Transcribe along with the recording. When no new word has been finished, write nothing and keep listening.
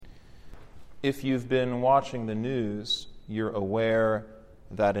If you've been watching the news, you're aware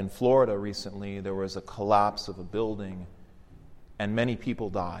that in Florida recently there was a collapse of a building and many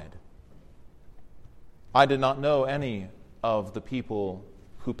people died. I did not know any of the people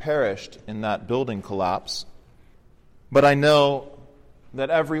who perished in that building collapse, but I know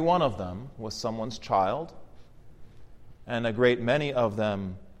that every one of them was someone's child, and a great many of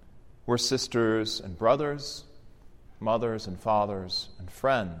them were sisters and brothers, mothers and fathers and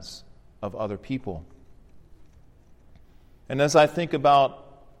friends of other people. And as I think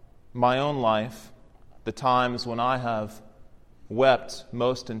about my own life, the times when I have wept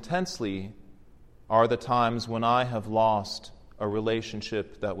most intensely are the times when I have lost a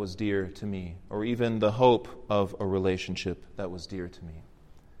relationship that was dear to me, or even the hope of a relationship that was dear to me.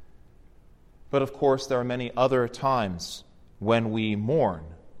 But of course, there are many other times when we mourn,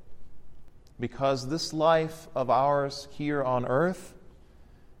 because this life of ours here on earth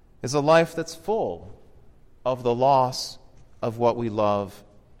is a life that's full of the loss of what we love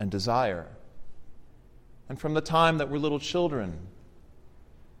and desire. And from the time that we're little children,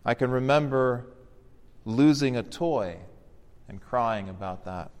 I can remember losing a toy and crying about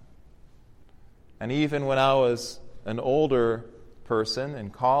that. And even when I was an older person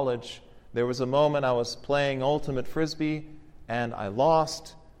in college, there was a moment I was playing ultimate frisbee and I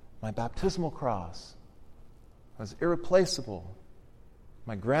lost my baptismal cross. It was irreplaceable.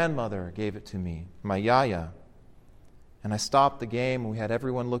 My grandmother gave it to me, my yaya. And I stopped the game, and we had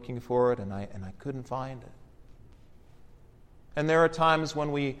everyone looking for it, and I couldn't find it. And there are times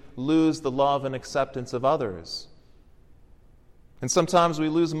when we lose the love and acceptance of others. And sometimes we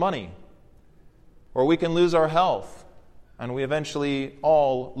lose money, or we can lose our health, and we eventually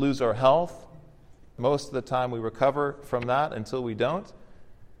all lose our health. Most of the time we recover from that until we don't.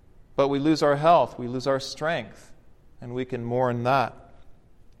 But we lose our health, we lose our strength, and we can mourn that.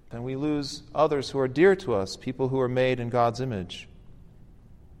 Then we lose others who are dear to us, people who are made in God's image.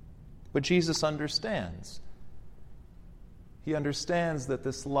 But Jesus understands. He understands that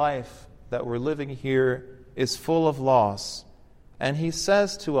this life that we're living here is full of loss. And he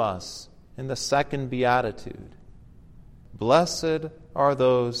says to us in the second beatitude, "Blessed are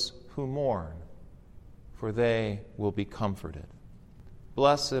those who mourn, for they will be comforted."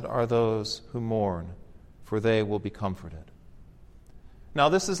 Blessed are those who mourn, for they will be comforted. Now,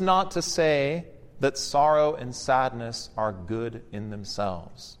 this is not to say that sorrow and sadness are good in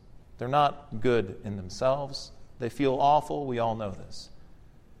themselves. They're not good in themselves. They feel awful. We all know this.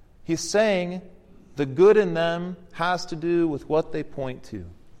 He's saying the good in them has to do with what they point to.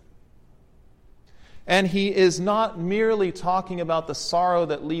 And he is not merely talking about the sorrow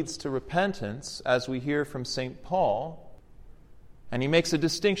that leads to repentance, as we hear from St. Paul. And he makes a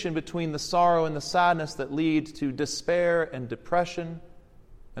distinction between the sorrow and the sadness that lead to despair and depression,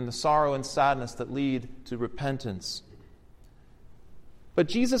 and the sorrow and sadness that lead to repentance. But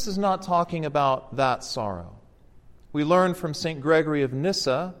Jesus is not talking about that sorrow. We learn from St. Gregory of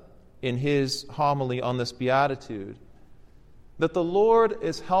Nyssa in his homily on this beatitude that the Lord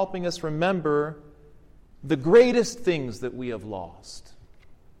is helping us remember the greatest things that we have lost.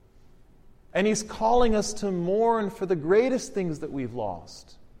 And he's calling us to mourn for the greatest things that we've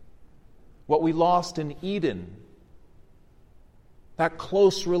lost. What we lost in Eden, that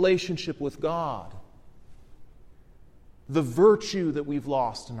close relationship with God, the virtue that we've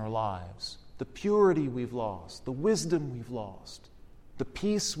lost in our lives, the purity we've lost, the wisdom we've lost, the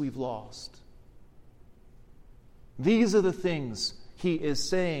peace we've lost. These are the things he is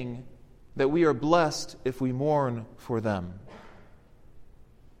saying that we are blessed if we mourn for them.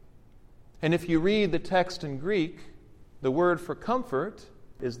 And if you read the text in Greek, the word for comfort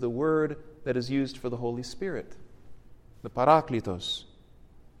is the word that is used for the Holy Spirit, the Parakletos.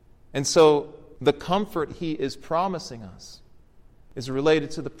 And so the comfort he is promising us is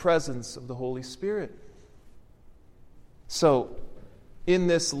related to the presence of the Holy Spirit. So, in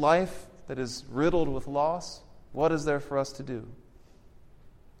this life that is riddled with loss, what is there for us to do?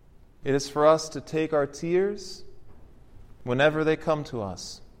 It is for us to take our tears whenever they come to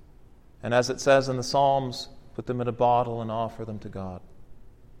us, and as it says in the Psalms, put them in a bottle and offer them to God.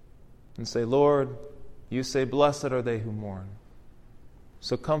 And say, "Lord, you say, blessed are they who mourn.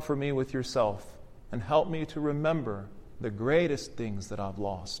 So comfort me with yourself and help me to remember the greatest things that I've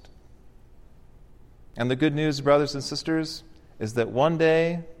lost." And the good news, brothers and sisters, is that one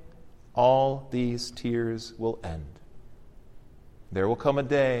day all these tears will end. There will come a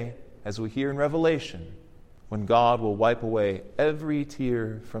day, as we hear in Revelation, when God will wipe away every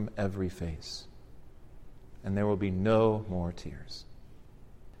tear from every face. And there will be no more tears.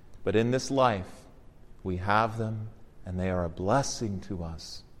 But in this life, we have them, and they are a blessing to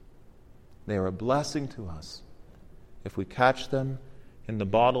us. They are a blessing to us. If we catch them in the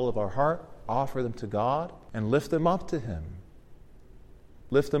bottle of our heart, offer them to God, and lift them up to Him.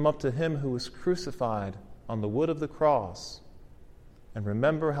 Lift them up to Him who was crucified on the wood of the cross. And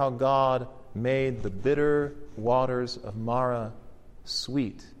remember how God made the bitter waters of Marah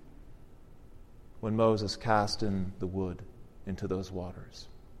sweet when Moses cast in the wood into those waters.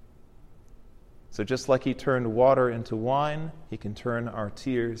 So just like He turned water into wine, He can turn our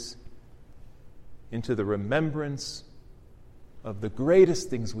tears into the remembrance of the greatest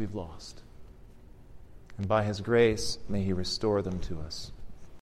things we've lost. And by His grace, may He restore them to us.